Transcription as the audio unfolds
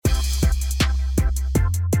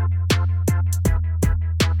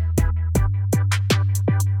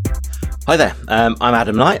Hi there, I'm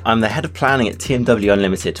Adam Knight. I'm the Head of Planning at TMW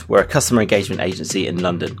Unlimited. We're a customer engagement agency in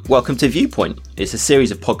London. Welcome to Viewpoint. It's a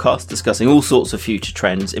series of podcasts discussing all sorts of future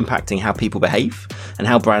trends impacting how people behave and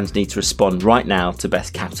how brands need to respond right now to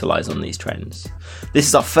best capitalise on these trends. This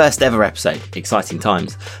is our first ever episode, exciting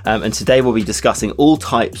times, and today we'll be discussing all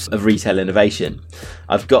types of retail innovation.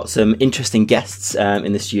 I've got some interesting guests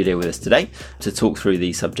in the studio with us today to talk through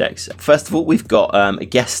these subjects. First of all, we've got a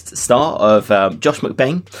guest star of Josh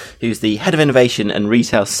McBain, who's the Head of Innovation and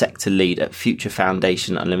Retail Sector Lead at Future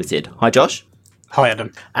Foundation Unlimited. Hi, Josh. Hi,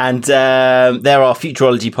 Adam. And they're our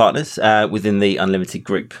futurology partners within the Unlimited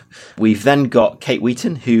group. We've then got Kate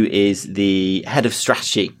Wheaton, who is the Head of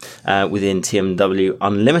Strategy within TMW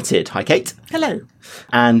Unlimited. Hi, Kate. Hello.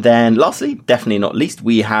 And then lastly, definitely not least,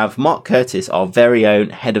 we have Mark Curtis, our very own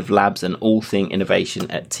Head of Labs and All Thing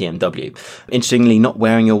Innovation at TMW. Interestingly, not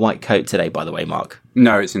wearing your white coat today, by the way, Mark.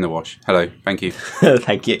 No, it's in the wash. Hello, thank you.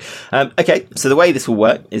 Thank you. Okay, so the way this will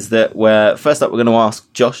work is that first up, we're going to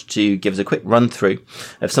ask Josh to give us a quick run through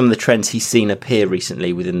of some of the trends he's seen appear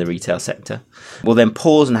recently within the retail sector. We'll then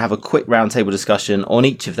pause and have a quick roundtable discussion on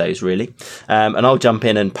each of those, really. And I'll jump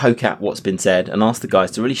in and poke at what's been said and ask the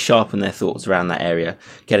guys to really sharpen their thoughts around that area,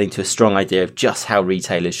 getting to a strong idea of just how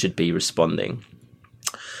retailers should be responding.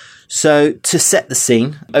 So to set the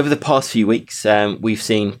scene, over the past few weeks, we've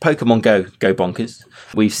seen Pokemon Go bonkers.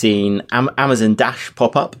 We've seen Amazon Dash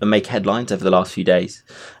pop up and make headlines over the last few days.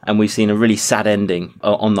 And we've seen a really sad ending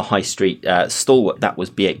on the high street stalwart that was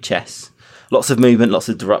BHS. Lots of movement, lots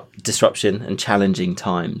of disruption and challenging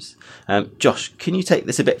times. Josh, can you take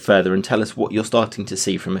this a bit further and tell us what you're starting to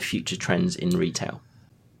see from a future trends in retail?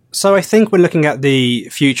 So I think when looking at the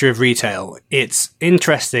future of retail, it's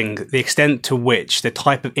interesting the extent to which the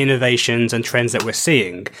type of innovations and trends that we're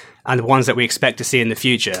seeing and the ones that we expect to see in the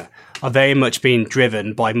future are very much being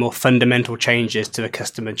driven by more fundamental changes to the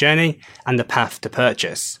customer journey and the path to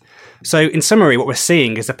purchase. So in summary, what we're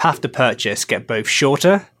seeing is the path to purchase get both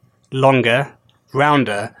shorter, longer,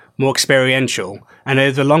 rounder, more experiential, and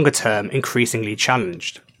over the longer term, increasingly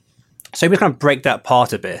challenged. So we kind of break that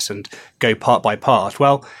apart a bit and go part by part.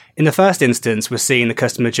 Well, in the first instance, we're seeing the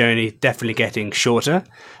customer journey definitely getting shorter.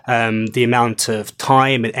 The amount of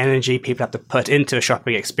time and energy people have to put into a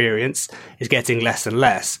shopping experience is getting less and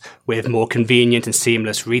less, with more convenient and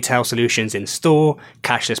seamless retail solutions in store,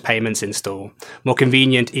 cashless payments in store, more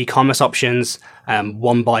convenient e-commerce options,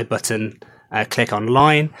 one buy button, click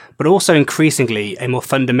online, but also increasingly a more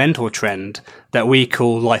fundamental trend that we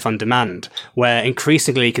call life on demand, where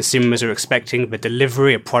increasingly consumers are expecting the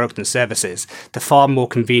delivery of products and services to far more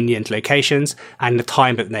convenient locations and the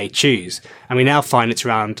time that they choose. And we now find it's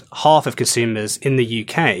around half of consumers in the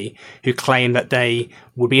UK who claim that they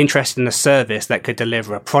would be interested in a service that could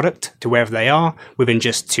deliver a product to wherever they are within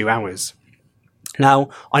just 2 hours. Now,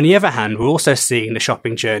 on the other hand, we're also seeing the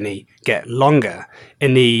shopping journey get longer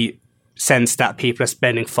in the sense that people are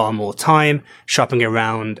spending far more time shopping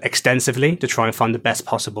around extensively to try and find the best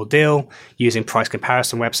possible deal, using price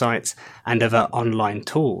comparison websites and other online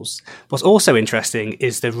tools. What's also interesting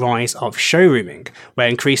is the rise of showrooming, where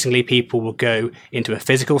increasingly people will go into a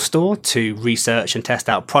physical store to research and test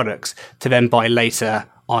out products to then buy later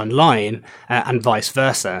online and vice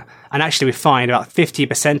versa. And actually we find about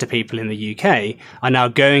 50% of people in the UK are now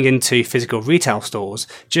going into physical retail stores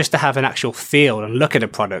just to have an actual feel and look at a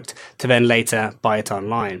product to then later buy it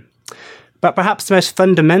online. But perhaps the most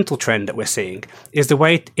fundamental trend that we're seeing is the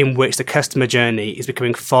way in which the customer journey is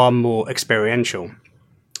becoming far more experiential.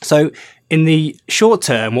 So in the short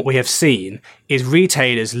term, what we have seen is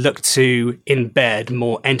retailers look to embed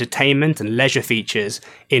more entertainment and leisure features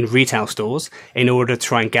in retail stores in order to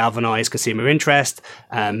try and galvanize consumer interest,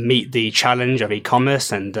 meet the challenge of e-commerce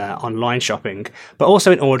and online shopping, but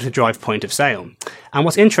also in order to drive point of sale. And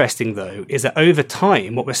what's interesting, though, is that over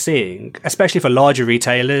time, what we're seeing, especially for larger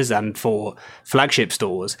retailers and for flagship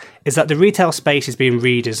stores, is that the retail space is being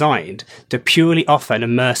redesigned to purely offer an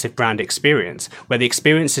immersive brand experience, where the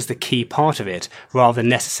experience is the key part of it, rather than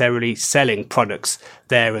necessarily selling products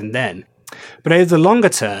there and then. But over the longer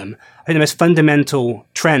term, I think the most fundamental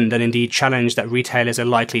trend and indeed challenge that retailers are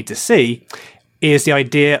likely to see is the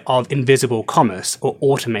idea of invisible commerce or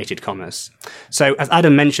automated commerce. So as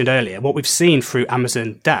Adam mentioned earlier, what we've seen through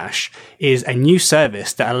Amazon Dash is a new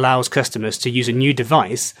service that allows customers to use a new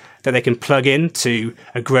device that they can plug into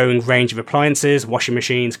a growing range of appliances, washing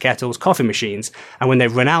machines, kettles, coffee machines. And when they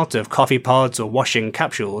run out of coffee pods or washing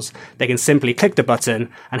capsules, they can simply click the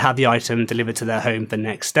button and have the item delivered to their home the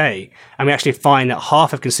next day. And we actually find that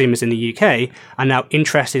half of consumers in the UK are now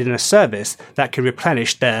interested in a service that can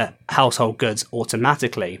replenish their household goods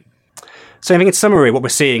automatically. So I think in summary, what we're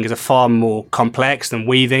seeing is a far more complex and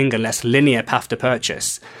weaving and less linear path to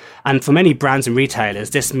purchase. And for many brands and retailers,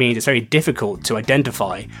 this means it's very difficult to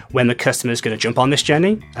identify when the customer is going to jump on this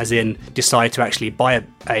journey, as in decide to actually buy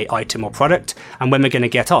a item or product, and when they're going to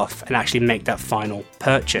get off and actually make that final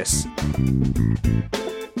purchase.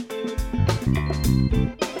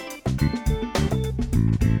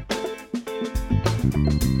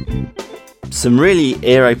 Some really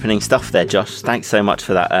ear-opening stuff there, Josh. Thanks so much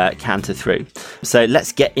for that canter through. So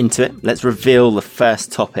let's get into it. Let's reveal the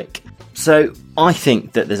first topic. So I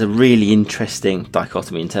think that there's a really interesting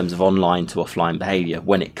dichotomy in terms of online to offline behaviour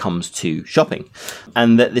when it comes to shopping,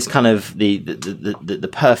 and that this kind of the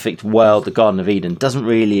perfect world, the Garden of Eden, doesn't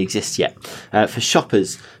really exist yet. For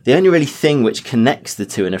shoppers, the only really thing which connects the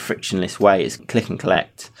two in a frictionless way is click and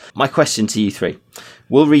collect. My question to you three: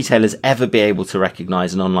 will retailers ever be able to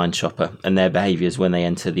recognise an online shopper and their behaviours when they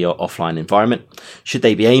enter the offline environment? Should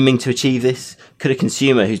they be aiming to achieve this? Could a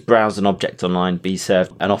consumer who's browsed an object online be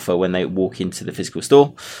served an offer when they walk into the physical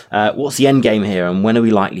store? What's the end game here, and when are we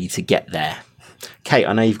likely to get there? Kate,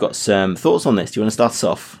 I know you've got some thoughts on this. Do you want to start us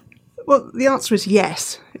off? Well, the answer is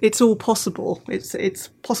yes. It's all possible. It's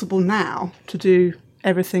possible now to do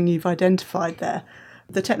everything you've identified there.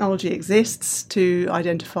 The technology exists to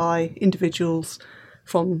identify individuals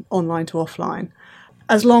from online to offline,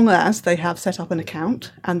 as long as they have set up an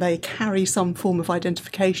account and they carry some form of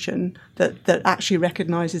identification that actually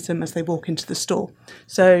recognises them as they walk into the store.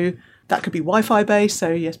 So that could be Wi-Fi based, so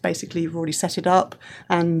yes, basically you've already set it up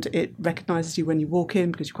and it recognises you when you walk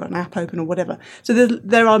in because you've got an app open or whatever. So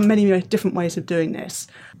there are many different ways of doing this.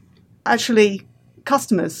 Actually,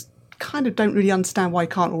 customers kind of don't really understand why you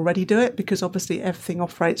can't already do it, because obviously everything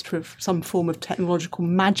operates with some form of technological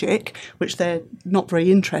magic which they're not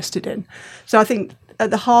very interested in. So I think at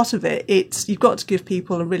the heart of it, it's you've got to give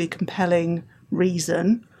people a really compelling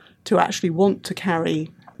reason to actually want to carry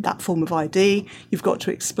that form of ID. You've got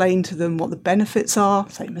to explain to them what the benefits are,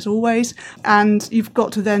 same as always, and you've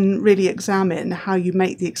got to then really examine how you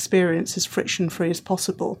make the experience as friction-free as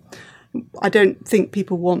possible. I don't think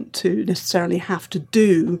people want to necessarily have to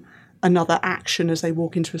do another action as they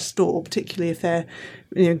walk into a store, particularly if they're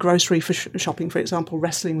grocery for shopping, for example,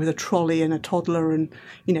 wrestling with a trolley and a toddler and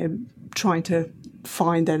trying to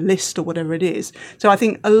find their list or whatever it is. So I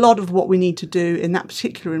think a lot of what we need to do in that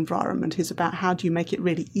particular environment is about how do you make it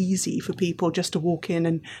really easy for people just to walk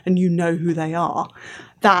in and you know who they are.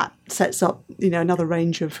 That sets up another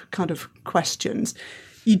range of kind of questions.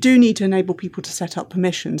 You do need to enable people to set up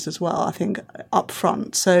permissions as well, I think, up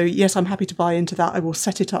front. So, yes, I'm happy to buy into that. I will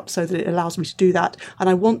set it up so that it allows me to do that. And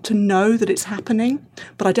I want to know that it's happening,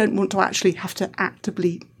 but I don't want to actually have to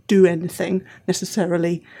actively do anything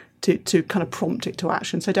necessarily to kind of prompt it to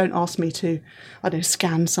action. So don't ask me to,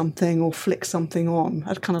 scan something or flick something on.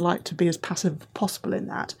 I'd kind of like to be as passive as possible in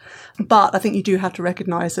that. But I think you do have to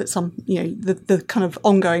recognise that the kind of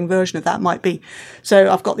ongoing version of that might be,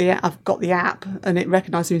 so I've got the app and it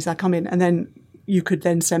recognises me as I come in, and then you could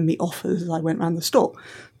then send me offers as I went around the store.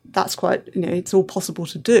 That's quite, it's all possible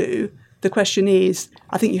to do. The question is,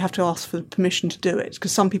 I think you have to ask for permission to do it,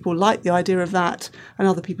 because some people like the idea of that and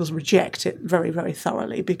other people reject it very, very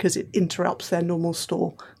thoroughly because it interrupts their normal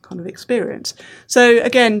store kind of experience. So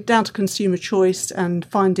again, down to consumer choice and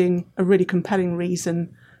finding a really compelling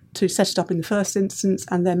reason to set it up in the first instance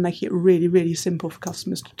and then make it really, really simple for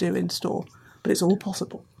customers to do in store. But it's all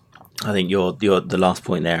possible. I think you're the last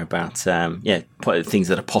point there about things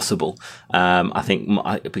that are possible. I think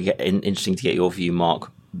it'd be interesting to get your view,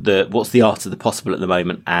 Mark. What's the art of the possible at the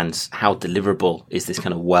moment, and how deliverable is this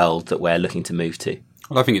kind of world that we're looking to move to?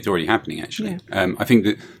 Well, I think it's already happening, actually. Yeah. I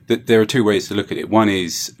think that there are two ways to look at it. One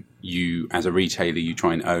is you, as a retailer, you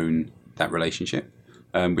try and own that relationship,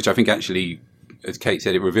 which I think actually, as Kate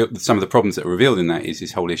said, it revealed some of the problems that are revealed in that is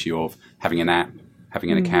this whole issue of having an app,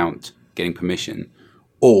 having an account, getting permission.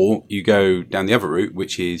 Or you go down the other route,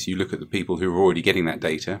 which is you look at the people who are already getting that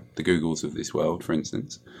data, the Googles of this world, for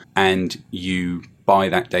instance, and you buy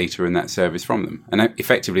that data and that service from them. And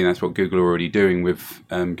effectively, that's what Google are already doing with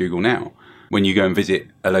Google Now. When you go and visit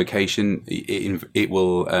a location, it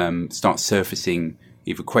will start surfacing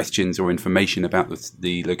either questions or information about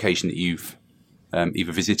the location that you've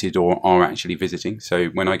either visited or are actually visiting. So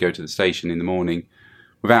when I go to the station in the morning,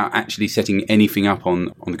 without actually setting anything up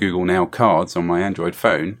on the Google Now cards on my Android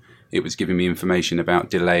phone, it was giving me information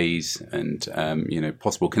about delays and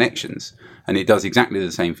possible connections. And it does exactly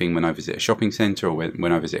the same thing when I visit a shopping centre or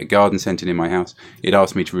when I visit a garden centre in my house. It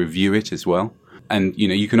asks me to review it as well. And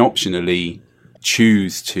you can optionally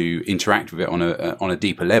choose to interact with it on a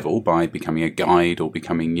deeper level by becoming a guide or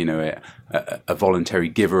becoming, a voluntary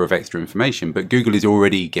giver of extra information. But Google is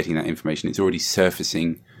already getting that information. It's already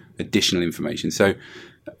surfacing additional information. So,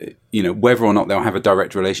 whether or not they'll have a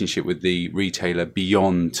direct relationship with the retailer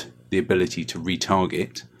beyond the ability to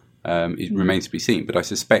retarget, it remains to be seen. But I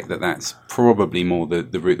suspect that that's probably more the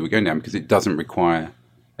route that we're going down, because it doesn't require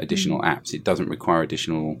additional apps. It doesn't require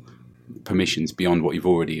additional permissions beyond what you've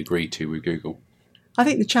already agreed to with Google. I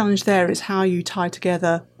think the challenge there is how you tie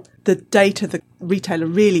together the data the retailer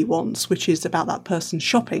really wants, which is about that person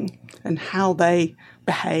shopping and how they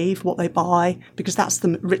behave, what they buy, because that's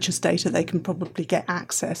the richest data they can probably get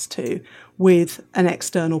access to, with an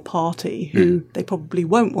external party who they probably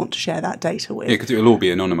won't want to share that data with. Yeah, because it will all be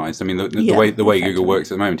anonymized. I mean, the way Google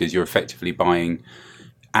works at the moment is you're effectively buying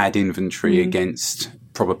ad inventory against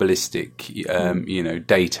probabilistic,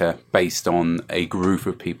 data based on a group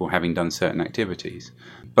of people having done certain activities.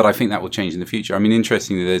 But I think that will change in the future. I mean,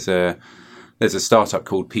 interestingly, there's a startup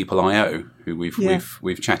called People.io who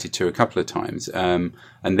we've chatted to a couple of times, and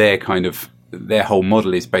their whole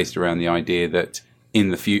model is based around the idea that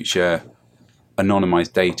in the future,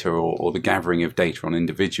 anonymized data or the gathering of data on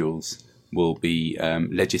individuals will be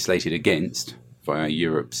legislated against via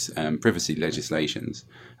Europe's privacy legislations,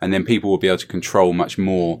 and then people will be able to control much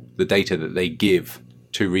more the data that they give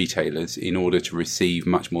to retailers in order to receive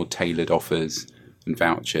much more tailored offers and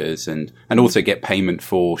vouchers, and also get payment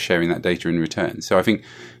for sharing that data in return. So I think,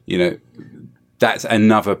 that's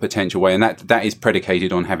another potential way, and that is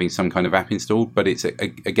predicated on having some kind of app installed, but it's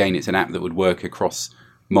an app that would work across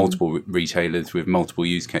multiple retailers with multiple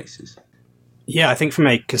use cases. Yeah, I think from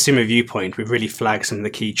a consumer viewpoint, we've really flagged some of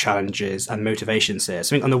the key challenges and motivations here.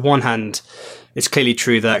 So I think on the one hand, it's clearly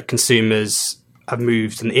true that consumers have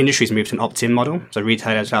moved and the industry's moved to an opt-in model. So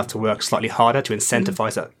retailers have to work slightly harder to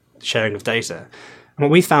incentivize that sharing of data. And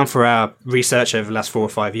what we found for our research over the last 4 or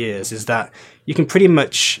 5 years is that you can pretty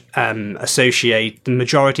much associate the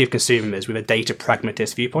majority of consumers with a data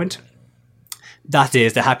pragmatist viewpoint. That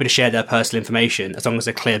is, they're happy to share their personal information as long as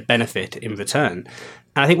there's a clear benefit in return.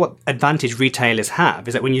 And I think what advantage retailers have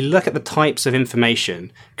is that when you look at the types of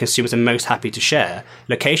information consumers are most happy to share,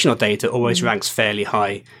 locational data always ranks fairly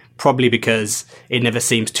high, probably because it never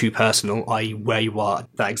seems too personal, i.e. where you are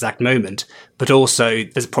at that exact moment, but also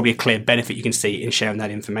there's probably a clear benefit you can see in sharing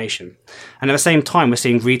that information. And at the same time, we're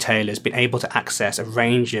seeing retailers being able to access a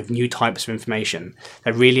range of new types of information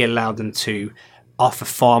that really allow them to offer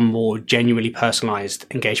far more genuinely personalized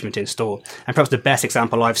engagement in store. And perhaps the best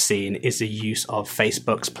example I've seen is the use of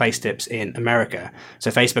Facebook's place tips in America.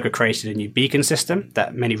 So Facebook have created a new beacon system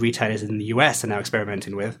that many retailers in the US are now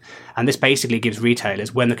experimenting with. And this basically gives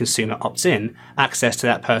retailers, when the consumer opts in, access to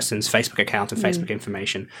that person's Facebook account and Facebook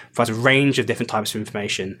information, provides a range of different types of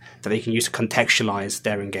information that they can use to contextualize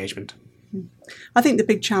their engagement. I think the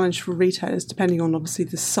big challenge for retailers, depending on obviously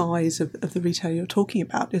the size of the retailer you're talking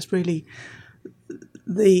about, is really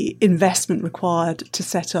the investment required to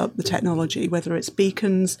set up the technology, whether it's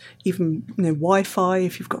beacons, even Wi-Fi,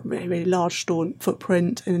 if you've got really, really large store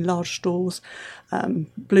footprint in large stores,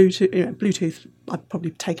 Bluetooth, I'd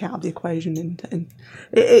probably take out of the equation. And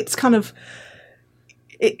it's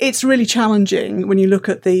really challenging when you look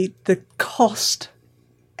at the cost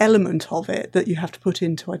element of it that you have to put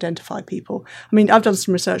in to identify people. I mean, I've done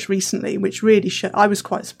some research recently which really I was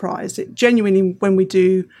quite surprised. It genuinely, when we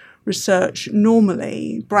do research,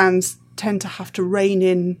 normally brands tend to have to rein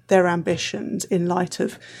in their ambitions in light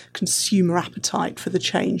of consumer appetite for the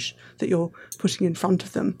change that you're putting in front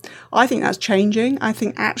of them. I think that's changing. I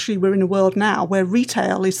think actually we're in a world now where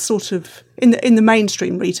retail is sort of, in the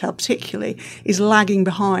mainstream retail particularly, is lagging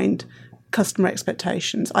behind customer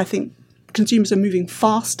expectations. I think consumers are moving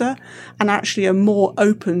faster and actually are more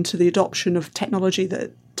open to the adoption of technology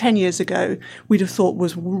that 10 years ago we'd have thought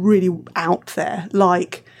was really out there,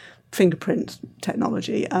 like fingerprint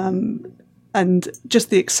technology, and just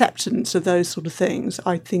the acceptance of those sort of things,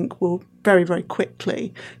 I think, will very, very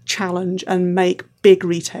quickly challenge and make big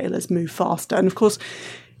retailers move faster. And of course,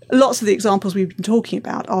 lots of the examples we've been talking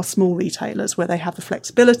about are small retailers where they have the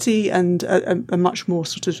flexibility and a much more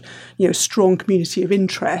sort of strong community of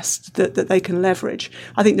interest that they can leverage.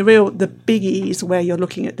 I think the biggies where you're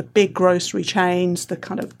looking at the big grocery chains, the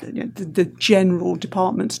kind of the general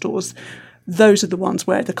department stores, those are the ones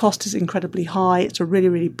where the cost is incredibly high. It's a really,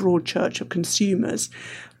 really broad church of consumers.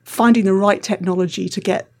 Finding the right technology to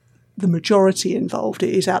get the majority involved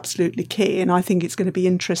is absolutely key. And I think it's going to be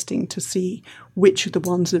interesting to see which of the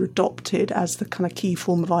ones that are adopted as the kind of key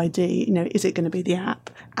form of ID. Is it going to be the app,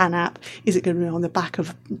 an app? Is it going to be on the back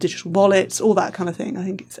of digital wallets? All that kind of thing. I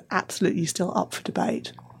think it's absolutely still up for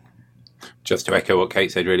debate. Just to echo what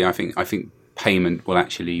Kate said, really, I think payment will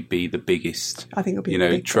actually be the biggest, I think it'll be a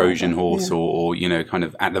big Trojan driver, horse, or kind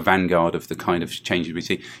of at the vanguard of the kind of changes we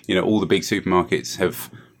see. All the big supermarkets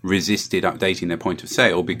have resisted updating their point of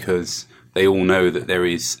sale because they all know that there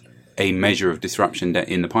is a measure of disruption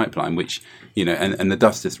in the pipeline, which, and the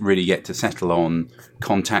dust has really yet to settle on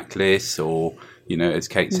contactless or, as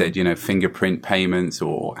Kate said, fingerprint payments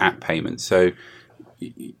or app payments. So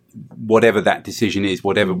whatever that decision is,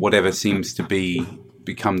 whatever seems to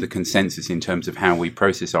become the consensus in terms of how we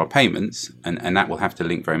process our payments, and that will have to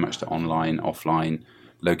link very much to online, offline,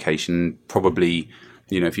 location. Probably,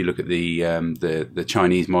 if you look at the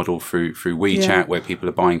Chinese model through WeChat, where people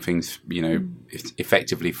are buying things,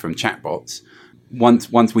 effectively from chatbots.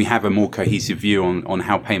 Once we have a more cohesive view on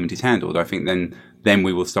how payment is handled, I think then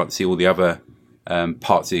we will start to see all the other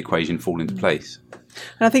parts of the equation fall into place.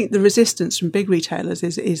 And I think the resistance from big retailers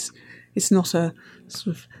is it's not a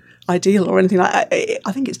sort of ideal or anything like that.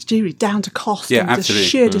 I think it's really down to cost and absolutely. the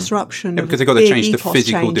sheer disruption. Because they've got to change the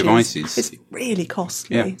physical devices. It's really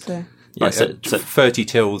costly. Yeah. So. So 30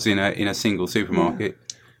 tills in a single supermarket,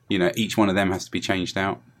 each one of them has to be changed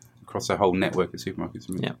out across a whole network of supermarkets.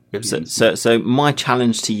 Yeah. So my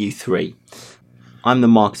challenge to you three, I'm the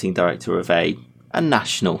marketing director of a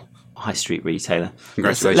national high street retailer.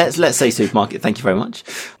 Congratulations. Let's say supermarket. Thank you very much.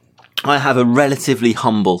 I have a relatively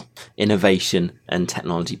humble innovation and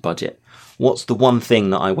technology budget. What's the one thing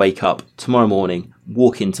that I wake up tomorrow morning,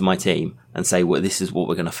 walk into my team and say, well, this is what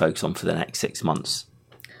we're going to focus on for the next 6 months?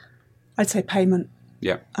 I'd say payment.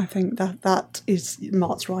 Yeah. I think that is,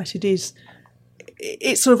 Mark's right.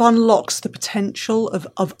 It sort of unlocks the potential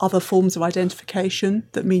of other forms of identification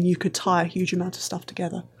that mean you could tie a huge amount of stuff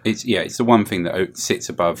together. It's the one thing that sits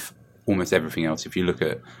above almost everything else. If you look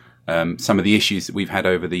at some of the issues that we've had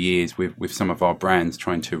over the years with some of our brands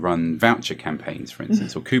trying to run voucher campaigns, for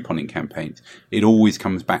instance, or couponing campaigns, it always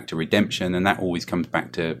comes back to redemption, and that always comes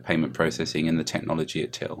back to payment processing and the technology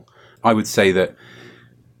at till. I would say that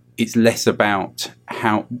it's less about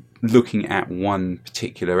looking at one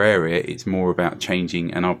particular area. It's more about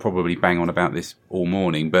changing, and I'll probably bang on about this all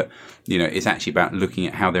morning, but it's actually about looking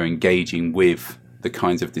at how they're engaging with the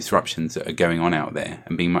kinds of disruptions that are going on out there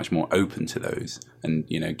and being much more open to those, and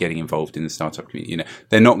getting involved in the startup community.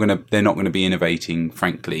 They're not going to be innovating,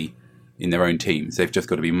 frankly, in their own teams. They've just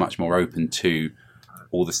got to be much more open to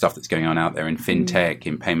all the stuff that's going on out there in fintech,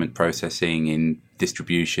 in payment processing, in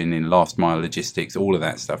distribution, in last mile logistics, all of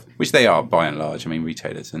that stuff, which they are by and large. I mean,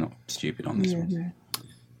 retailers are not stupid on this one.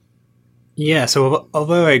 Yeah, so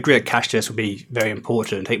although I agree that cashless would be very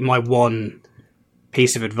important, I think my one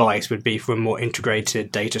piece of advice would be for a more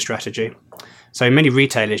integrated data strategy. So in many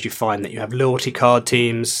retailers, you find that you have loyalty card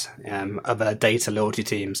teams, other data loyalty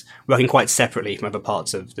teams, working quite separately from other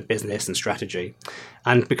parts of the business and strategy.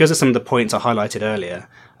 And because of some of the points I highlighted earlier,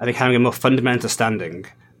 I think having a more fundamental understanding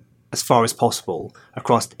as far as possible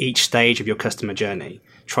across each stage of your customer journey,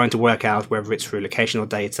 trying to work out whether it's through locational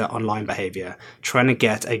data, online behavior, trying to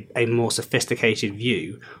get a more sophisticated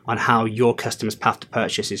view on how your customer's path to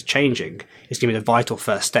purchase is changing is going to be the vital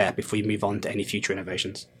first step before you move on to any future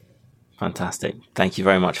innovations. Fantastic. Thank you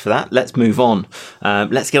very much for that. Let's move on.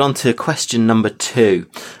 Let's get on to question number 2,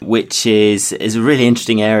 which is a really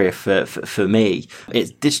interesting area for me.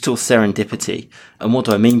 It's digital serendipity. And what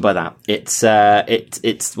do I mean by that? It's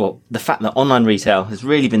the fact that online retail has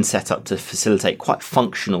really been set up to facilitate quite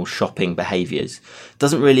functional shopping behaviours.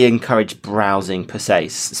 Doesn't really encourage browsing per se,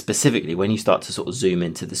 specifically when you start to sort of zoom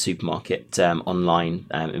into the supermarket online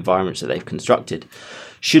environments that they've constructed.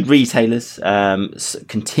 Should retailers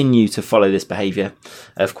continue to follow this behaviour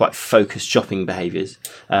of quite focused shopping behaviours,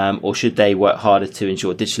 or should they work harder to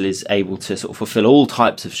ensure digital is able to sort of fulfil all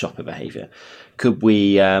types of shopper behaviour?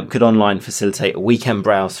 Could online facilitate a weekend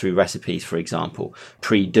browse through recipes, for example,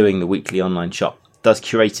 pre-doing the weekly online shop? Does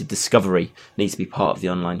curated discovery need to be part of the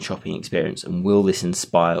online shopping experience, and will this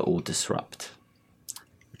inspire or disrupt?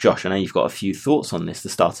 Josh, I know you've got a few thoughts on this to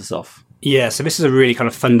start us off. Yeah, so this is a really kind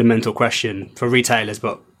of fundamental question for retailers,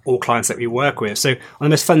 but all clients that we work with. So on the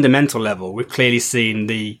most fundamental level, we've clearly seen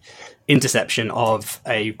the intersection of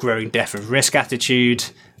a growing depth of risk attitude,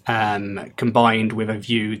 combined with a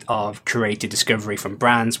view of curated discovery from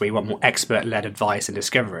brands where you want more expert-led advice and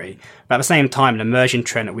discovery. But at the same time, an emerging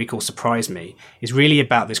trend that we call Surprise Me is really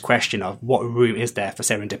about this question of what room is there for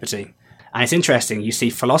serendipity. And it's interesting, you see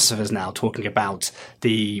philosophers now talking about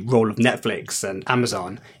the role of Netflix and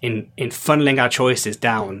Amazon in funneling our choices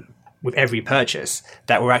down with every purchase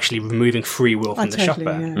that we're actually removing free will from the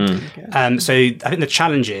shopper. Yeah. So I think the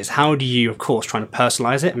challenge is, how do you, of course, try to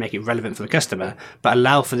personalize it and make it relevant for the customer, but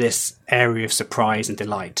allow for this area of surprise and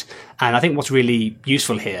delight? And I think what's really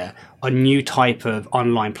useful here are new type of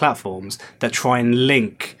online platforms that try and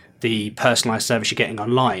link the personalized service you're getting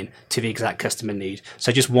online to the exact customer need.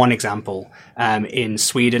 So just one example, in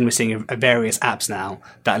Sweden, we're seeing various apps now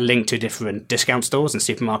that link to different discount stores and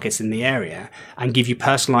supermarkets in the area and give you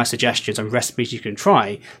personalized suggestions on recipes you can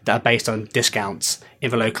try that are based on discounts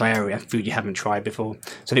in the local area, food you haven't tried before.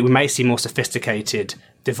 So I think we may see more sophisticated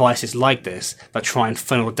devices like this that try and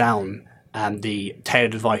funnel down the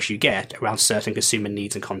tailored advice you get around certain consumer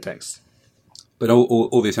needs and contexts. But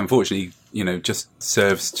all this, unfortunately, just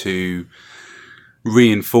serves to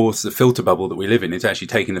reinforce the filter bubble that we live in. It's actually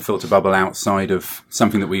taking the filter bubble outside of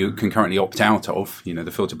something that we can currently opt out of. The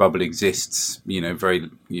filter bubble exists, very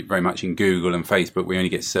much in Google and Facebook. We only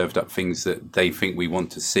get served up things that they think we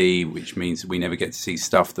want to see, which means we never get to see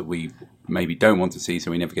stuff that we maybe don't want to see, so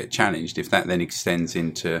we never get challenged. If that then extends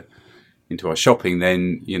into our shopping,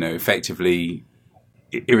 then, effectively,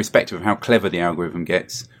 irrespective of how clever the algorithm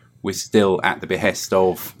gets, we're still at the behest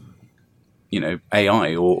of,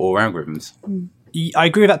 AI or algorithms. I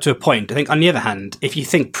agree with that to a point. I think, on the other hand, if you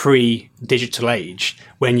think pre-digital age,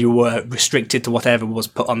 when you were restricted to whatever was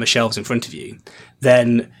put on the shelves in front of you,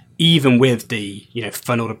 then even with the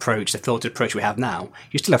funneled approach, the filtered approach we have now,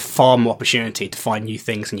 you still have far more opportunity to find new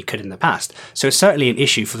things than you could in the past. So it's certainly an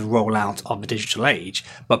issue for the rollout of the digital age,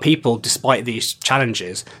 but people, despite these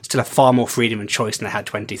challenges, still have far more freedom and choice than they had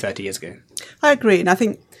 20, 30 years ago. I agree, and I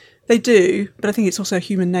think they do, but I think it's also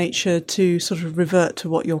human nature to sort of revert to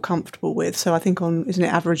what you're comfortable with. So I think isn't it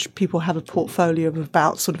average, people have a portfolio of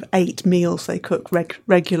about sort of 8 meals they cook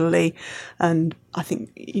regularly. And I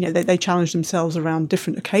think, they challenge themselves around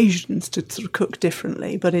different occasions to sort of cook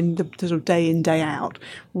differently. But in the sort of day in, day out,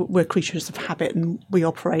 we're creatures of habit and we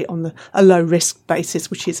operate on a low risk basis,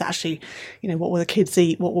 which is actually, what will the kids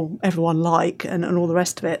eat? What will everyone like? And all the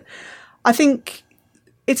rest of it. I think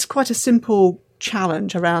it's quite a simple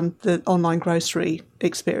challenge around the online grocery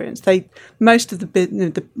experience. Most of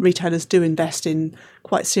the retailers do invest in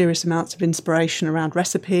quite serious amounts of inspiration around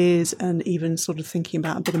recipes and even sort of thinking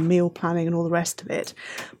about a bit of meal planning and all the rest of it.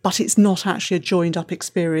 But it's not actually a joined up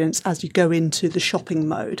experience as you go into the shopping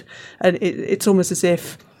mode. And it's almost as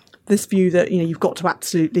if this view that, you've got to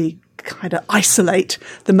absolutely kind of isolate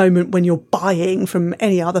the moment when you're buying from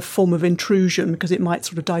any other form of intrusion because it might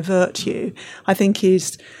sort of divert you, I think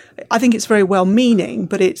it's very well meaning,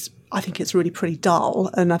 but I think it's really pretty dull.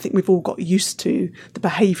 And I think we've all got used to the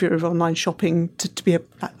behaviour of online shopping to be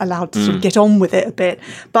allowed to sort of get on with it a bit.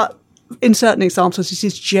 But in certain examples, this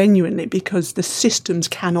is genuinely because the systems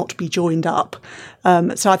cannot be joined up.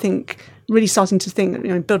 So I think really starting to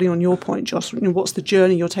think, building on your point, Josh, what's the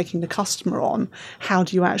journey you're taking the customer on? How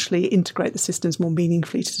do you actually integrate the systems more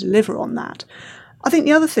meaningfully to deliver on that? I think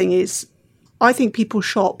the other thing is, I think people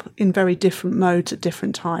shop in very different modes at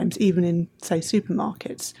different times, even in, say,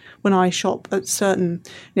 supermarkets. When I shop at certain,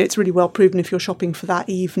 it's really well proven if you're shopping for that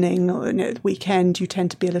evening or the weekend, you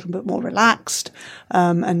tend to be a little bit more relaxed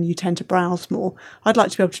and you tend to browse more. I'd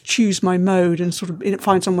like to be able to choose my mode and sort of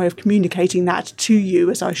find some way of communicating that to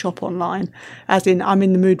you as I shop online, as in I'm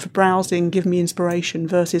in the mood for browsing, give me inspiration,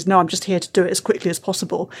 versus no, I'm just here to do it as quickly as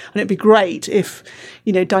possible. And it'd be great if,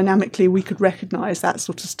 dynamically we could recognise that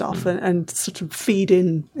sort of stuff and sort of feed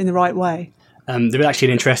in the right way. There is actually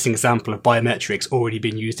an interesting example of biometrics already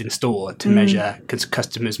being used in store to measure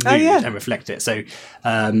customers' mood and reflect it. So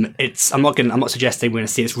I'm not suggesting we're going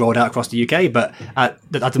to see this rolled out across the UK, but at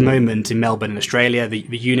the moment in Melbourne, in Australia, the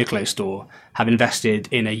Uniqlo store have invested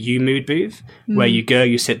in a U-Mood booth where you go,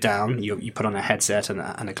 you sit down, you put on a headset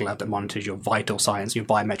and a glove that monitors your vital signs, your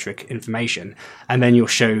biometric information, and then you're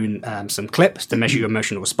shown some clips to measure your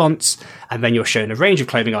emotional response, and then you're shown a range of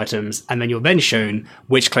clothing items, and then you're then shown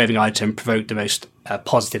which clothing item provoked the most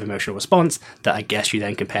positive emotional response that I guess you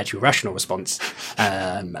then compare to your rational response.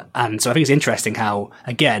 And so I think it's interesting how,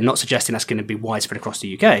 again, not suggesting that's going to be widespread across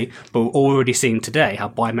the UK, but we're already seeing today how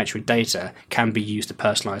biometric data can be used to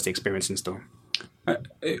personalise the experience in store.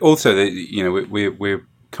 Also, we're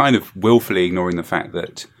kind of willfully ignoring the fact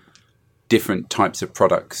that different types of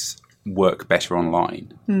products work better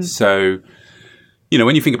online. So,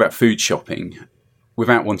 when you think about food shopping,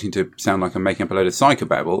 without wanting to sound like I'm making up a load of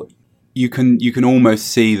psychobabble, you can almost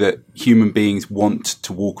see that human beings want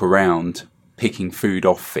to walk around picking food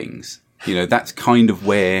off things. That's kind of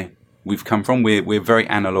where we've come from. We're very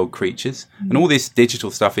analog creatures, and all this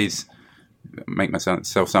digital stuff is, make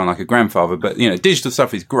myself sound like a grandfather, but digital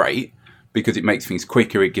stuff is great, because it makes things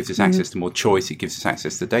quicker, it gives us access to more choice, it gives us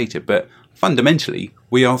access to data. But fundamentally,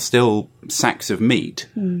 we are still sacks of meat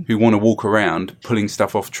who want to walk around pulling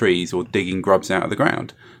stuff off trees or digging grubs out of the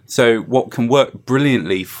ground. So what can work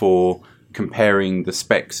brilliantly for comparing the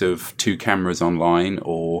specs of 2 cameras online,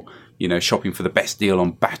 or, you know, shopping for the best deal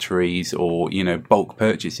on batteries, or, you know, bulk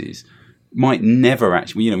purchases, might never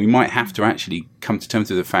actually, you know, we might have to actually come to terms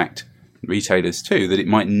with the fact, retailers too, that it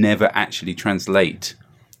might never actually translate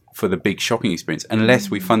for the big shopping experience unless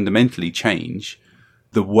we fundamentally change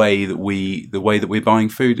the way that we're buying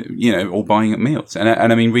food, you know, or buying at meals. And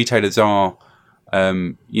I mean, retailers are,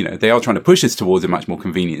 you know, they are trying to push us towards a much more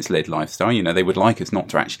convenience-led lifestyle. You know, they would like us not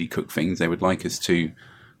to actually cook things. They would like us to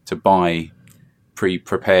buy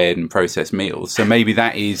pre-prepared and processed meals. So maybe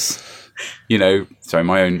that is, you know, sorry,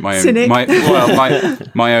 my own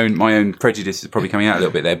prejudice is probably coming out a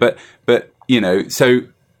little bit there. But you know, so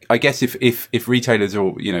I guess if retailers,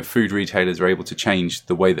 or, you know, food retailers, are able to change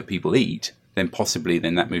the way that people eat, then possibly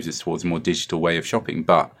that moves us towards a more digital way of shopping.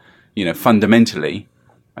 But, you know, fundamentally,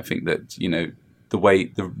 I think that, you know,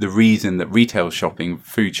 the reason that retail shopping,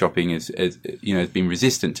 food shopping has been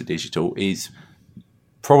resistant to digital is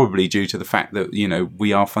probably due to the fact that, you know,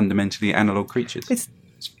 we are fundamentally analog creatures.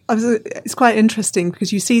 It's quite interesting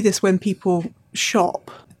because you see this when people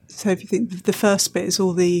shop. So if you think the first bit is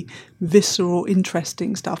all the visceral,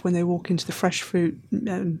 interesting stuff when they walk into the fresh fruit,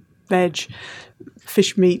 veg,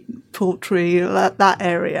 fish, meat, poultry, that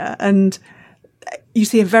area, and you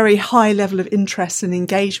see a very high level of interest and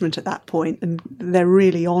engagement at that point, and they're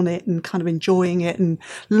really on it and kind of enjoying it and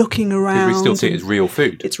looking around. We still see it as real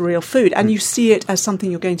food. It's real food, and you see it as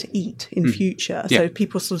something you're going to eat in future. So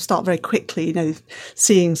people sort of start very quickly, you know,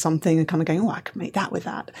 seeing something and kind of going, "Oh, I can make that with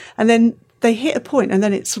that," and then they hit a point, and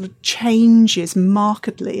then it sort of changes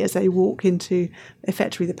markedly as they walk into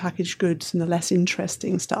effectively the packaged goods and the less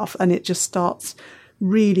interesting stuff, and it just starts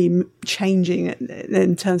really changing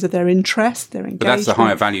in terms of their interest, their engagement. But that's the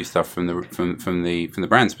higher value stuff from the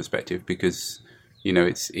brand's perspective, because, you know,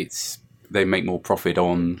 it's they make more profit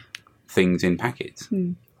on things in packets.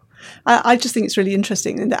 I just think it's really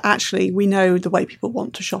interesting, and that actually we know the way people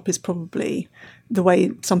want to shop is probably the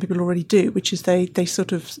way some people already do, which is they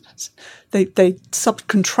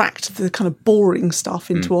subcontract the kind of boring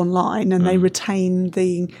stuff into online, and they retain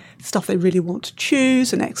the stuff they really want to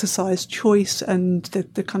choose and exercise choice, and the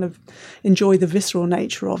kind of enjoy the visceral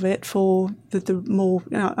nature of it for the more,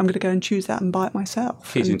 you know, I'm going to go and choose that and buy it myself.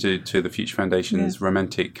 Feeds into the Future Foundation's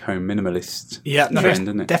romantic home minimalist trend,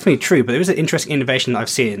 isn't it? Definitely true, but there is an interesting innovation that I've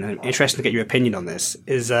seen, and interesting to get your opinion on this,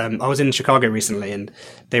 is I was in Chicago recently, and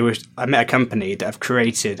I met a company that have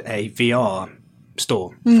created a VR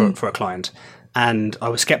store for a client, and I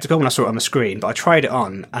was skeptical when I saw it on the screen, but I tried it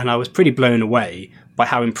on, and I was pretty blown away by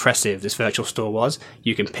how impressive this virtual store was.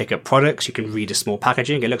 You can pick up products, you can read a small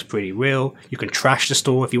packaging, it looks pretty real, you can trash the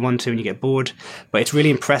store if you want to and you get bored, but it's really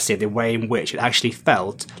impressive the way in which it actually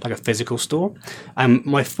felt like a physical store.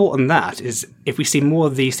 My thought on that is, if we see more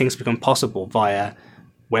of these things become possible via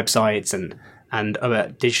websites and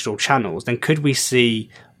other digital channels, then could we see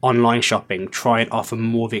online shopping try and offer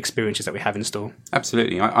more of the experiences that we have in store?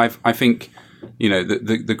 Absolutely. I think, you know,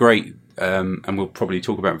 the great, and we'll probably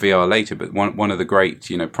talk about VR later, but one of the great,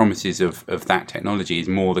 you know, promises of that technology is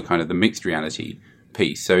more the kind of the mixed reality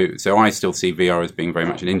piece. So I still see VR as being very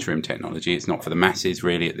much an interim technology. It's not for the masses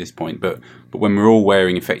really at this point, but when we're all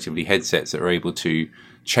wearing effectively headsets that are able to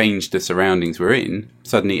change the surroundings we're in,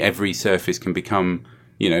 suddenly every surface can become,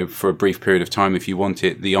 you know, for a brief period of time, if you want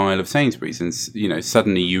it, the aisle of Sainsbury's. And, you know,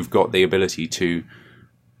 suddenly you've got the ability to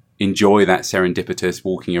enjoy that serendipitous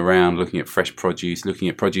walking around, looking at fresh produce, looking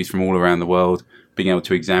at produce from all around the world, being able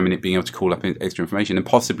to examine it, being able to call up extra information. And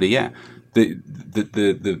possibly,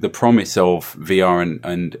 the promise of VR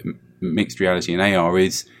and mixed reality and AR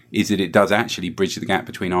is that it does actually bridge the gap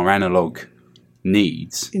between our analog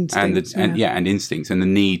needs and instincts, and the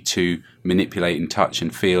need to manipulate and touch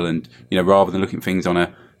and feel, and, you know, rather than looking at things on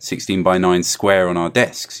a 16:9 square on our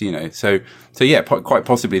desks, you know. So quite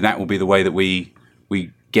possibly that will be the way that we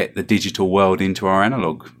get the digital world into our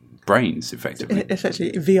analog brains, effectively.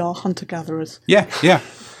 Essentially, VR hunter-gatherers. Yeah.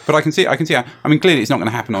 But I can see. I mean, clearly, it's not going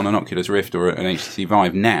to happen on an Oculus Rift or an HTC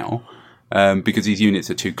Vive now, because these units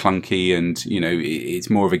are too clunky, and, you know, it's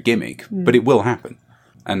more of a gimmick. But it will happen,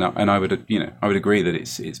 and I would agree that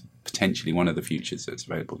it's potentially one of the futures that's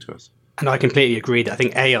available to us. And I completely agree that I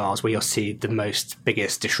think AR is where you'll see the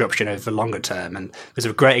biggest disruption over the longer term. And there's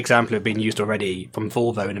a great example of being used already from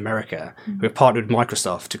Volvo in America, who have partnered with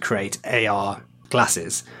Microsoft to create AR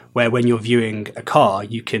glasses, where when you're viewing a car,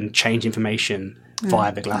 you can change information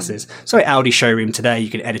via the glasses. So at Audi showroom today, you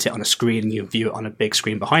can edit it on a screen and you view it on a big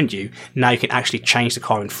screen behind you. Now you can actually change the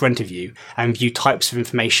car in front of you and view types of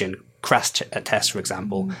information, crash tests, for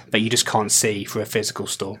example, that you just can't see through a physical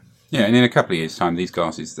store. Yeah, and in a couple of years' time, these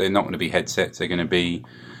glasses, they're not going to be headsets. They're going to be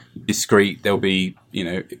discreet. They'll be,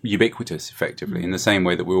 ubiquitous, effectively, in the same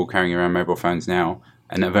way that we're all carrying around mobile phones now,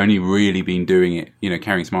 and have only really been doing it,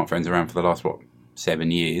 carrying smartphones around for the last,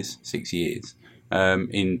 6 years.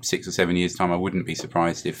 In 6 or 7 years' time, I wouldn't be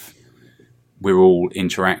surprised if we're all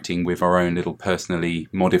interacting with our own little personally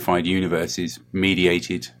modified universes,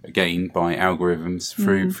 mediated, again, by algorithms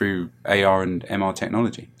through AR and MR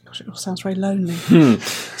technology. Gosh, it all sounds very lonely.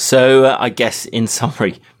 So I guess in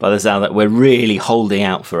summary, by the sound that we're really holding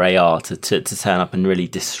out for AR to turn up and really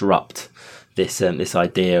disrupt this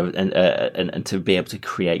idea and to be able to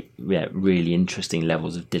create really interesting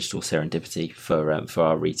levels of digital serendipity for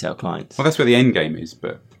our retail clients. Well, that's where the end game is,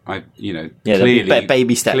 but clearly,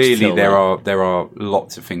 baby steps. Clearly, there are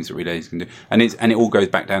lots of things that retailers can do, and it all goes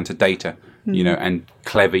back down to data, and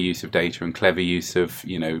clever use of data and clever use of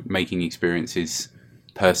making experiences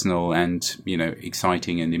personal and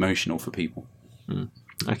exciting and emotional for people.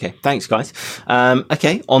 Okay, thanks, guys.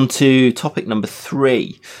 Okay, on to topic number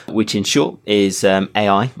 3, which in short is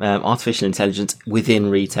AI, artificial intelligence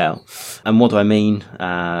within retail. And what do I mean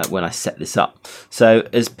when I set this up? So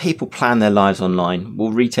as people plan their lives online,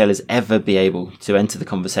 will retailers ever be able to enter the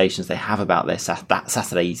conversations they have about their that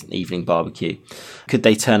Saturday evening barbecue? Could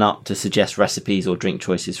they turn up to suggest recipes or drink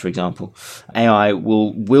choices, for example? AI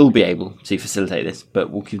will be able to facilitate this,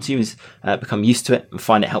 but will consumers become used to it and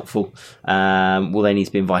find it helpful? Will they need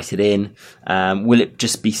to be invited in? Will it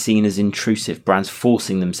just be seen as intrusive, brands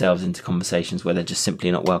forcing themselves into conversations where they're just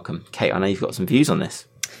simply not welcome? Kate, I know you've got some views on this.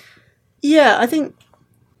 Yeah, I think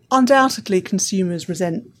undoubtedly consumers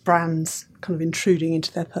resent brands kind of intruding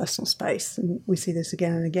into their personal space, and we see this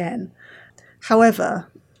again and again.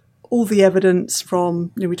 However, all the evidence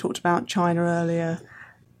from, we talked about China earlier,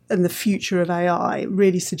 and the future of AI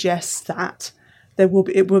really suggests that there'll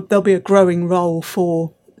be a growing role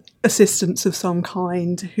for assistants of some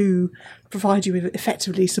kind who provide you with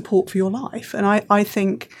effectively support for your life. And I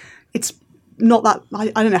think it's not that, I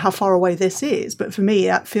don't know how far away this is, but for me,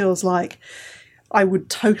 that feels like I would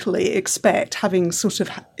totally expect having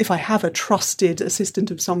if I have a trusted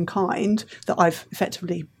assistant of some kind that I've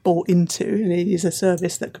effectively bought into, and it is a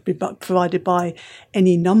service that could be provided by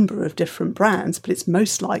any number of different brands, but it's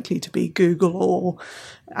most likely to be Google or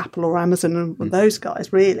Apple or Amazon and those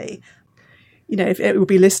guys, really. If it will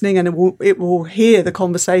be listening and it will hear the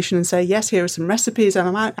conversation and say, yes, here are some recipes, and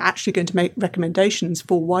I'm actually going to make recommendations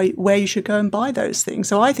for where you should go and buy those things.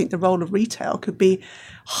 So I think the role of retail could be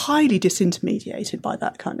highly disintermediated by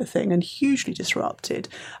that kind of thing and hugely disrupted.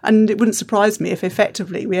 And it wouldn't surprise me if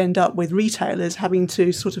effectively we end up with retailers having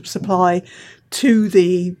to sort of supply to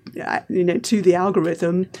the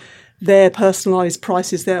algorithm their personalised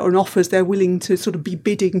prices there and offers they're willing to sort of be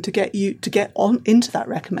bidding to get on into that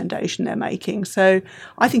recommendation they're making. So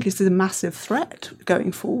I think it's a massive threat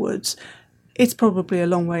going forwards. It's probably a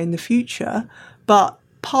long way in the future, but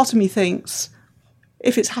part of me thinks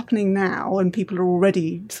if it's happening now and people are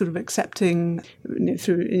already sort of accepting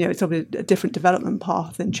through, it's obviously a different development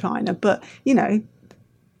path than China, but,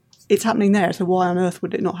 it's happening there. So why on earth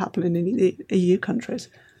would it not happen in the EU countries?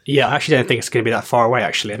 Yeah, I actually don't think it's going to be that far away,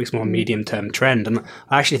 actually. I think it's more a medium-term trend. And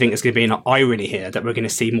I actually think there's going to be an irony here that we're going to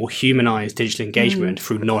see more humanised digital engagement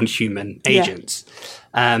through non-human agents.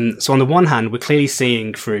 So on the one hand, we're clearly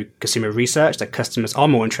seeing through consumer research that customers are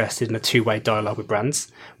more interested in a two-way dialogue with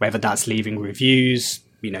brands, whether that's leaving reviews,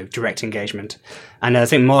 direct engagement. And I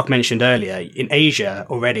think Mark mentioned earlier, in Asia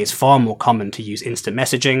already it's far more common to use instant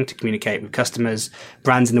messaging to communicate with customers.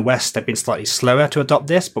 Brands in the West have been slightly slower to adopt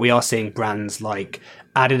this, but we are seeing brands like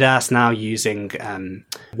Adidas now using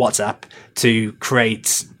WhatsApp to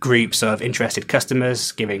create groups of interested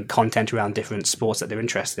customers, giving content around different sports that they're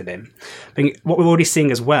interested in. But what we're already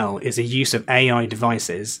seeing as well is the use of AI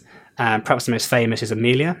devices. Perhaps the most famous is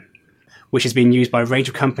Amelia, which has been used by a range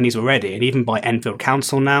of companies already, and even by Enfield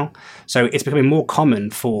Council now. So it's becoming more common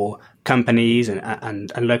for companies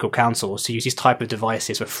and local councils to use these type of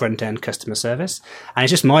devices for front-end customer service. And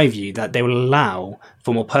it's just my view that they will allow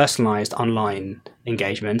for more personalised online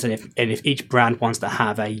engagement. And if each brand wants to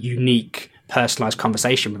have a unique personalised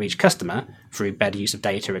conversation with each customer through better use of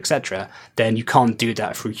data, etc., then you can't do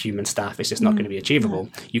that through human staff. It's just not going to be achievable.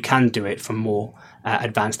 You can do it from more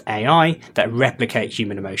advanced AI that replicate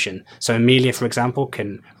human emotion. So Amelia, for example,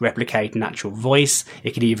 can replicate natural voice.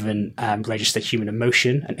 It can even register human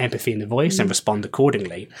emotion and empathy in the voice and respond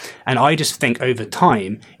accordingly. And I just think over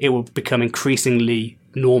time, it will become increasingly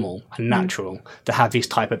normal and natural to have these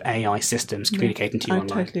type of AI systems communicating to you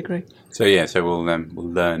online. I totally agree. So we'll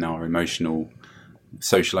learn our emotional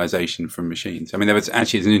socialization from machines. I mean, there was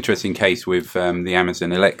actually an interesting case with the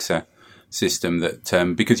Amazon Alexa system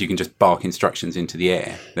that because you can just bark instructions into the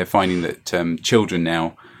air, they're finding that children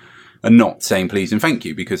now are not saying please and thank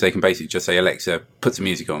you, because they can basically just say, Alexa, put some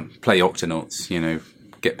music on, play Octonauts,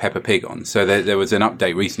 get Peppa Pig on. So there was an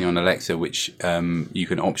update recently on Alexa which you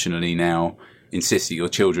can optionally now insist that your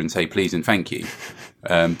children say please and thank you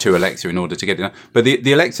to Alexa in order to get it done. But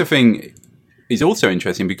the Alexa thing is also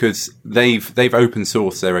interesting because they've open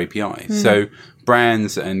sourced their API. So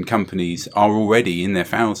brands and companies are already in their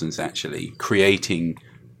thousands actually creating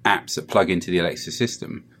apps that plug into the Alexa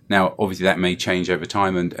system. Now, obviously, that may change over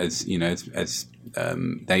time, and as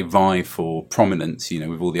they vie for prominence,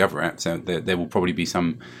 with all the other apps out there will probably be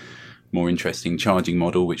some more interesting charging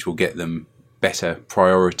model which will get them better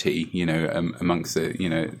priority, amongst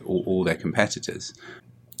all their competitors.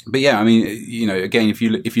 But yeah, I mean, again, if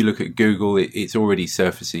you look at Google, it's already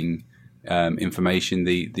surfacing information.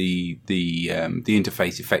 The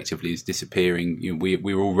interface effectively is disappearing.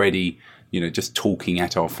 We're already just talking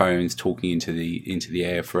at our phones, talking into the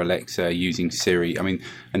air for Alexa, using Siri. I mean,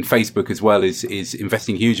 and Facebook as well is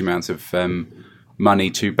investing huge amounts of money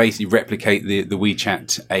to basically replicate the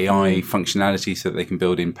WeChat AI functionality so that they can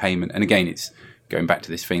build in payment. And again, it's going back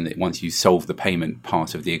to this thing that once you solve the payment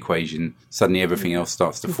part of the equation, suddenly everything else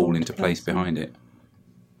starts to fall into place behind it.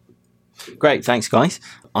 Great, thanks, guys.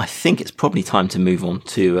 I think it's probably time to move on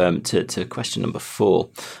to question number 4,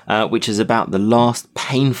 which is about the last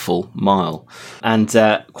painful mile. And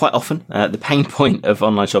quite often, the pain point of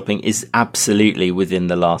online shopping is absolutely within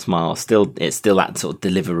the last mile. It's still that sort of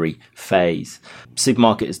delivery phase.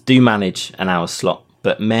 Supermarkets do manage an hour slot,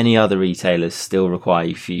 but many other retailers still require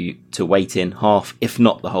you to wait in half, if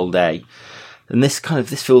not the whole day. And this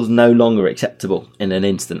feels no longer acceptable in an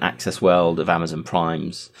instant access world of Amazon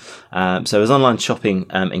Primes. So as online shopping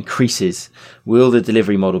increases, will the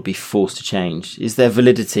delivery model be forced to change? Is there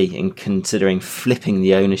validity in considering flipping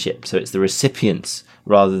the ownership so it's the recipients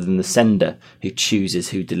rather than the sender who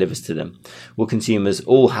chooses who delivers to them? Will consumers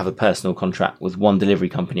all have a personal contract with one delivery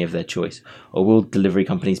company of their choice? Or will delivery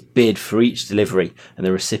companies bid for each delivery and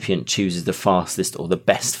the recipient chooses the fastest or the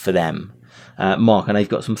best for them? Mark, I know you've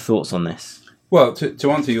got some thoughts on this. Well,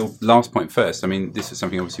 to answer your last point first, I mean, this is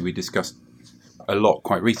something obviously we discussed a lot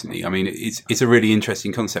quite recently. I mean, it's a really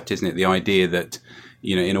interesting concept, isn't it? The idea that,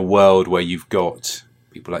 in a world where you've got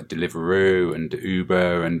people like Deliveroo and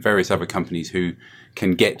Uber and various other companies who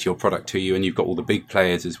can get your product to you, and you've got all the big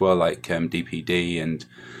players as well, like DPD and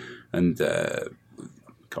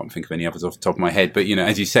can't think of any others off the top of my head, but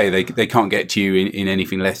as you say, they can't get to you in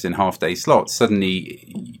anything less than half-day slots.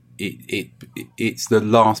 Suddenly, it's the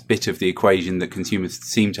last bit of the equation that consumers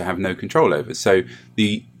seem to have no control over. So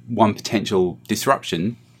the one potential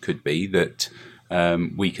disruption could be that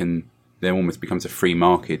there almost becomes a free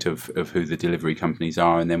market of who the delivery companies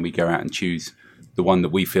are, and then we go out and choose the one that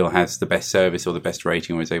we feel has the best service or the best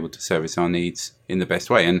rating or is able to service our needs in the best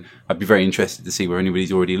way. And I'd be very interested to see where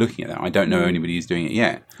anybody's already looking at that. I don't know anybody who's doing it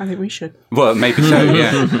yet. I think we should. Well, maybe so,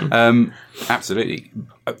 yeah. Absolutely.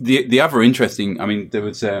 The other interesting, I mean, there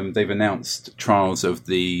was they've announced trials of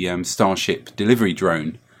the Starship delivery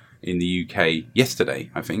drone in the UK yesterday,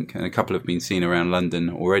 I think, and a couple have been seen around London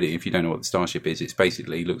already. If you don't know what the Starship is, it's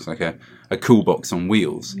basically looks like a cool box on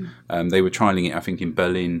wheels. They were trialling it, I think, in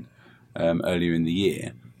Berlin earlier in the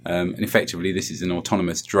year. And effectively, this is an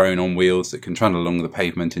autonomous drone on wheels that can trundle along the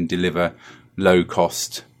pavement and deliver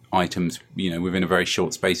low-cost items, within a very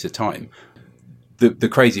short space of time. The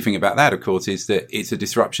crazy thing about that, of course, is that it's a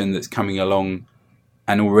disruption that's coming along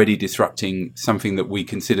and already disrupting something that we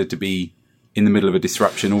consider to be in the middle of a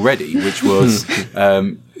disruption already, which was,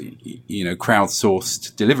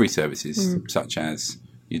 crowdsourced delivery services such as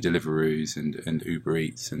your Deliveroos and Uber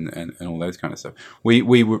Eats and all those kind of stuff. We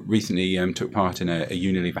recently took part in a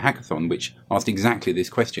Unilever hackathon which asked exactly this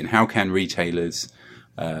question: how can retailers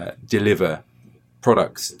deliver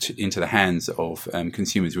products into the hands of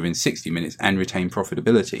consumers within 60 minutes and retain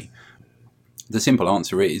profitability? The simple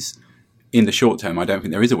answer is, in the short term, I don't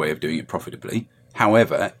think there is a way of doing it profitably.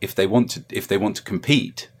 However, if they want to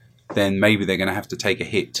compete, then maybe they're going to have to take a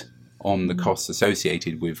hit on the costs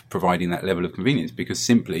associated with providing that level of convenience, because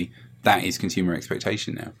simply that is consumer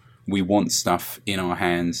expectation now. We want stuff in our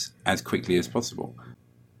hands as quickly as possible.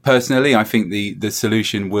 Personally, I think the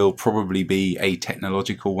solution will probably be a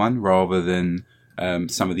technological one rather than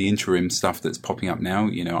some of the interim stuff that's popping up now.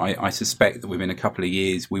 I suspect that within a couple of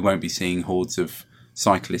years we won't be seeing hordes of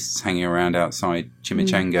cyclists hanging around outside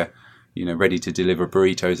Chimichanga ready to deliver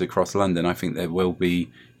burritos across London. I think there will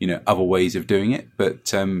be, other ways of doing it, but,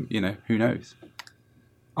 who knows?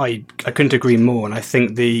 I couldn't agree more. And I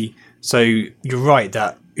think so you're right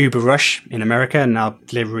that Uber Rush in America, now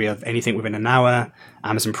delivery of anything within an hour,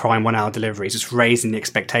 Amazon Prime 1 hour delivery, is just raising the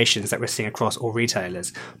expectations that we're seeing across all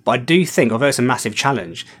retailers. But I do think, although it's a massive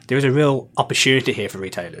challenge, there is a real opportunity here for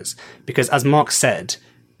retailers. Because as Mark said,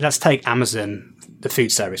 let's take Amazon, the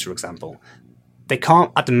food service, for example. They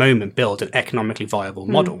can't at the moment build an economically viable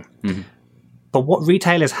model. Mm-hmm. But what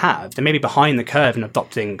retailers have, they may be behind the curve in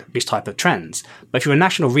adopting these type of trends. But if you're a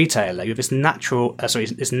national retailer, you have this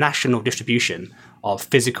national distribution of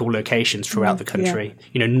physical locations throughout the country,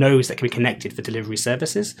 nodes that can be connected for delivery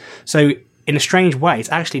services. So in a strange way, it's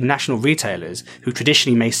actually national retailers who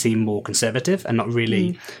traditionally may seem more conservative and not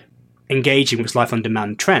really engaging with this life on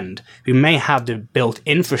demand trend, who may have the built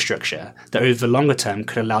infrastructure that over the longer term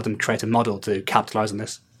could allow them to create a model to capitalize on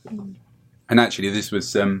this. And actually, this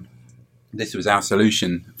was our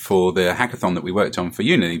solution for the hackathon that we worked on for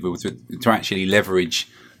Unilever, was to actually leverage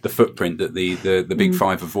the footprint that the big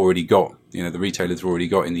five have already got, the retailers have already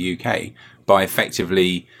got in the UK, by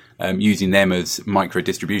effectively using them as micro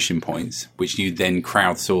distribution points, which you then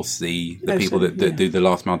crowdsource the people that do the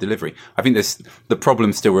last mile delivery. I think the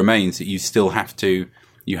problem still remains that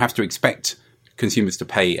you have to expect consumers to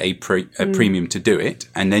pay a premium to do it,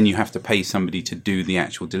 and then you have to pay somebody to do the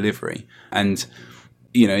actual delivery. And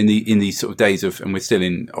in these sort of days of, and we're still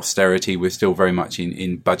in austerity, we're still very much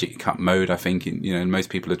in budget cut mode. I think,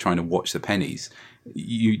 most people are trying to watch the pennies.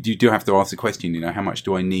 You do have to ask the question, how much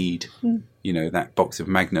do I need, that box of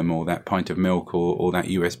Magnum or that pint of milk or that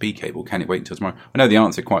USB cable? Can it wait until tomorrow? I know the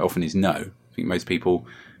answer quite often is no. I think most people,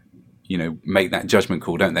 make that judgment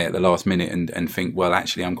call, don't they, at the last minute and think, well,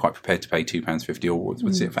 actually, I'm quite prepared to pay £2.50 or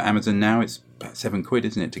what's it for Amazon now? It's about £7,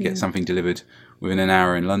 isn't it, to get something delivered within an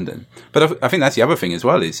hour in London. But I think that's the other thing as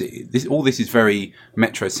well, is all this is very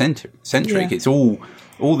metro-centric. Yeah. It's all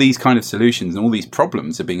these kind of solutions and all these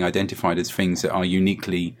problems are being identified as things that are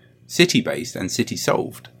uniquely city-based and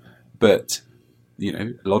city-solved. But,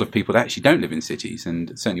 a lot of people actually don't live in cities.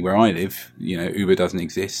 And certainly where I live, Uber doesn't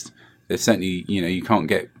exist. There's certainly, you can't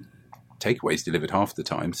get takeaways delivered half the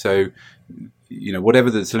time. So, whatever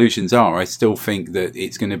the solutions are, I still think that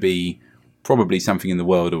it's going to be probably something in the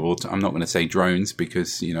world of, I'm not going to say drones,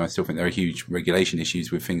 because, I still think there are huge regulation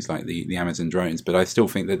issues with things like the Amazon drones, but I still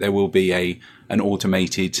think that there will be an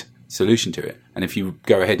automated solution to it. And if you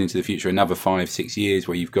go ahead into the future, another 5-6 years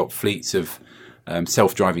where you've got fleets of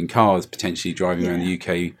self-driving cars potentially driving around the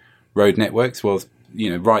UK road networks, well,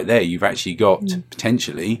 right there, you've actually got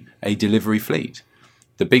potentially a delivery fleet.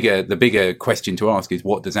 The bigger question to ask is,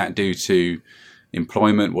 what does that do to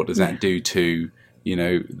employment? What does that do to,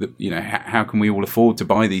 how can we all afford to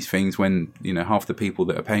buy these things when, half the people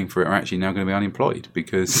that are paying for it are actually now going to be unemployed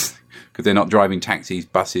because they're not driving taxis,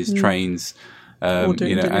 buses, trains, or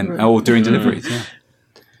doing deliveries. Yeah.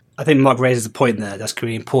 I think Mark raises a point there that's going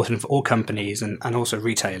to be important for all companies and also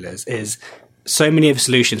retailers, is so many of the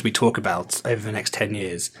solutions we talk about over the next 10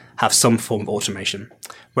 years have some form of automation,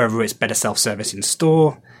 whether it's better self-service in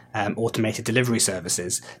store, automated delivery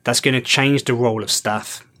services. That's going to change the role of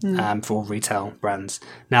staff for all retail brands.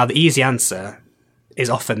 Now, the easy answer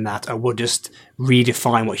is often that I will just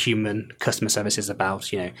redefine what human customer service is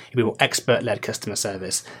about. It'll be more expert-led customer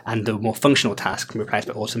service, and the more functional tasks can be replaced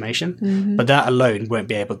by automation. Mm-hmm. But that alone won't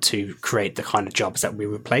be able to create the kind of jobs that we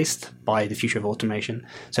replaced by the future of automation.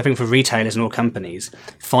 So I think for retailers and all companies,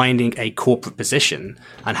 finding a corporate position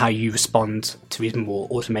and how you respond to even more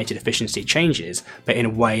automated efficiency changes, but in a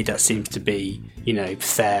way that seems to be,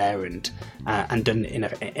 fair and done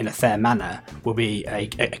in a fair manner, will be a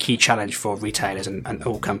key challenge for retailers and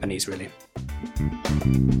all companies, really.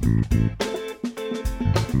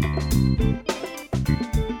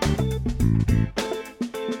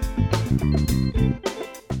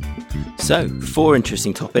 So, 4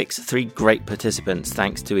 interesting topics, 3 great participants,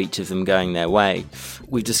 thanks to each of them going their way.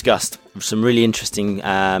 We've discussed some really interesting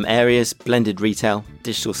areas: blended retail,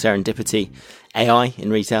 digital serendipity, AI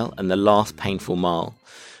in retail, and the last painful mile.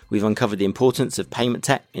 We've uncovered the importance of payment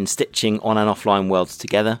tech in stitching on and offline worlds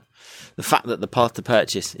together, the fact that the path to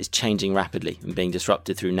purchase is changing rapidly and being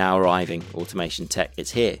disrupted through now arriving automation tech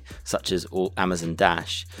it's here, such as Amazon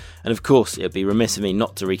Dash. And of course, it would be remiss of me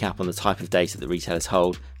not to recap on the type of data that retailers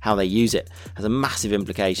hold, how they use it, has a massive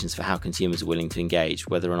implications for how consumers are willing to engage,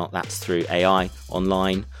 whether or not that's through AI,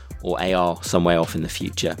 online, or AR somewhere off in the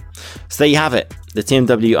future. So there you have it, the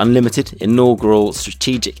TMW Unlimited inaugural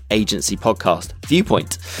strategic agency podcast,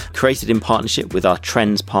 Viewpoint, created in partnership with our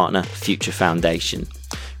trends partner, Future Foundation.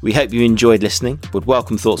 We hope you enjoyed listening, would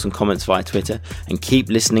welcome thoughts and comments via Twitter, and keep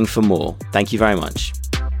listening for more. Thank you very much.